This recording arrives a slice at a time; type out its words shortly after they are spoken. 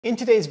In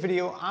today's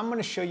video, I'm going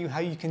to show you how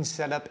you can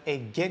set up a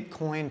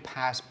Gitcoin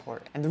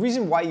Passport. And the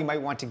reason why you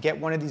might want to get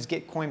one of these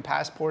Gitcoin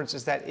Passports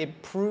is that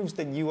it proves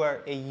that you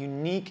are a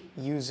unique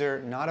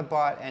user, not a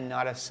bot and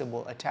not a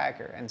sybil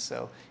attacker. And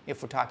so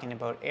if we're talking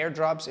about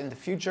airdrops in the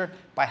future,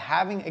 by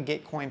having a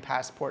Gitcoin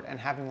Passport and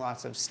having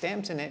lots of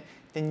stamps in it,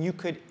 then you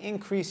could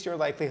increase your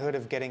likelihood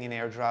of getting an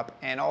airdrop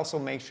and also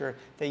make sure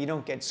that you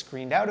don't get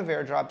screened out of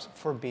airdrops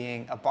for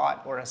being a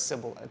bot or a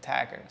sybil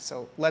attacker.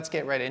 So let's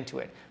get right into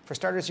it. For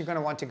starters, you're going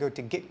to want to go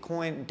to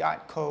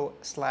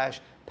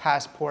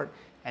gitcoin.co/passport,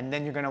 and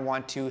then you're going to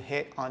want to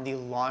hit on the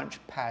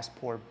Launch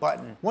Passport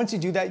button. Once you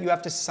do that, you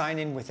have to sign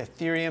in with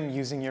Ethereum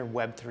using your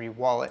Web3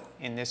 wallet.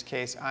 In this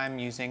case, I'm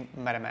using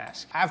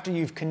MetaMask. After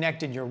you've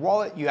connected your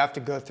wallet, you have to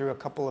go through a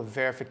couple of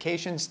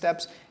verification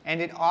steps, and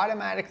it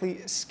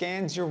automatically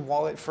scans your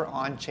wallet for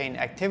on-chain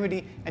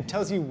activity and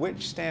tells you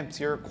which stamps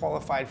you're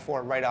qualified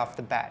for right off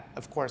the bat.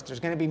 Of course, there's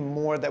going to be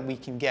more that we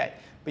can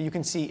get, but you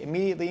can see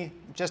immediately,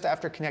 just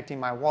after connecting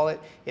my wallet,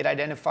 it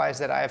identifies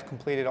that I have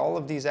completed all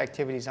of these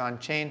activities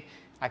on-chain.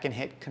 I can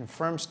hit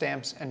confirm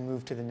stamps and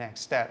move to the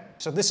next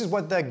step. So this is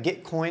what the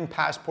Gitcoin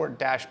Passport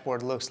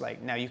dashboard looks like.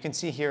 Now you can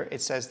see here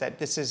it says that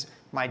this is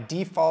my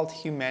default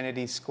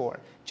humanity score.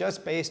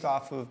 Just based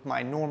off of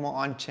my normal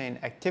on-chain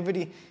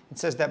activity, it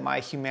says that my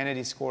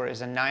humanity score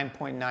is a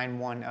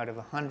 9.91 out of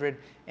 100,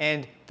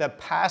 and the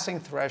passing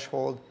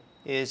threshold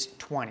is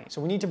 20. So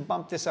we need to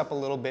bump this up a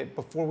little bit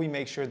before we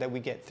make sure that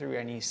we get through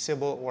any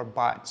sybil or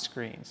bot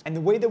screens. And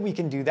the way that we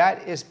can do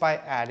that is by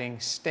adding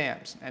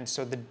stamps. And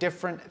so the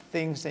different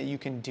things that you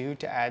can do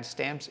to add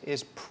stamps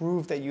is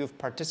prove that you have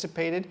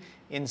participated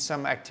in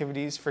some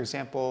activities, for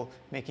example,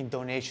 making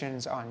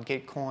donations on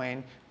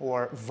Gitcoin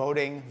or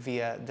voting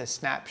via the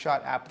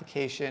snapshot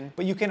application.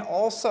 But you can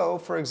also,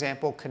 for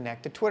example,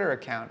 connect a Twitter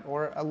account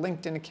or a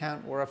LinkedIn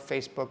account or a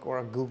Facebook or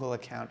a Google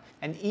account.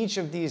 And each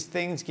of these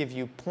things give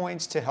you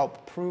points to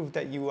help prove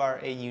that you are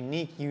a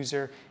unique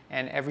user,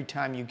 and every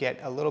time you get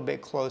a little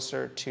bit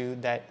closer to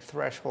that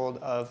threshold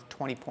of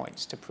 20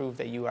 points to prove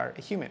that you are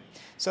a human.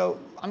 So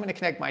I'm going to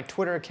connect my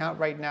Twitter account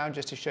right now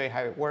just to show you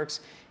how it works.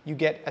 You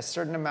get a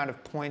certain amount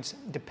of points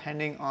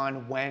depending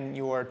on when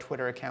your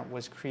Twitter account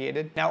was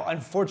created. Now,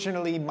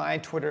 unfortunately, my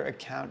Twitter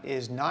account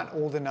is not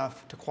old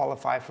enough to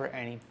qualify for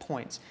any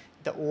points.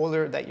 The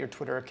older that your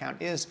Twitter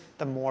account is,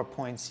 the more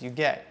points you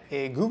get.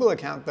 A Google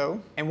account though,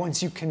 and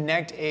once you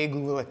connect a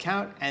Google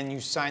account and you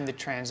sign the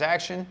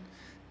transaction,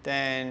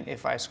 then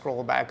if I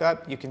scroll back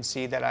up, you can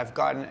see that I've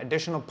gotten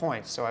additional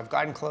points. So I've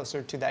gotten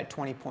closer to that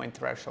 20-point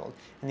threshold.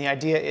 And the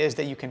idea is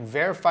that you can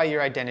verify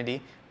your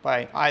identity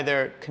by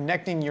either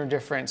connecting your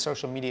different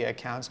social media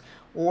accounts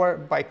or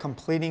by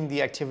completing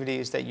the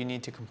activities that you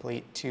need to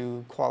complete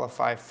to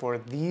qualify for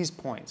these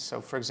points.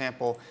 So for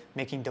example,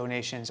 making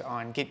donations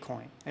on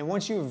Gitcoin. And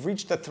once you've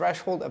reached the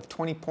threshold of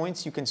 20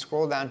 points, you can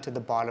scroll down to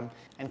the bottom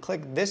and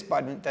click this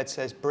button that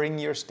says bring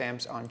your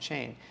stamps on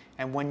chain.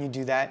 And when you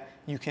do that,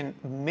 you can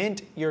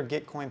mint your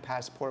Gitcoin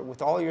Passport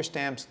with all your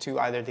stamps to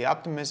either the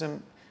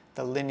Optimism,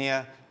 the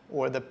Linea,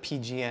 or the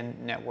PGN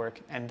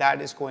network. And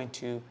that is going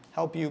to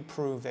help you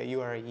prove that you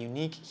are a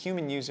unique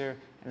human user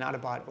and not a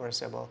bot or a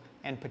sybil,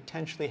 and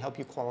potentially help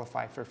you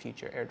qualify for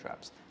future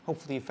airdrops.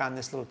 Hopefully you found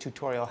this little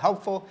tutorial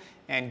helpful,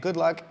 and good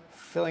luck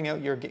filling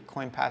out your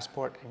Gitcoin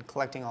Passport and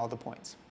collecting all the points.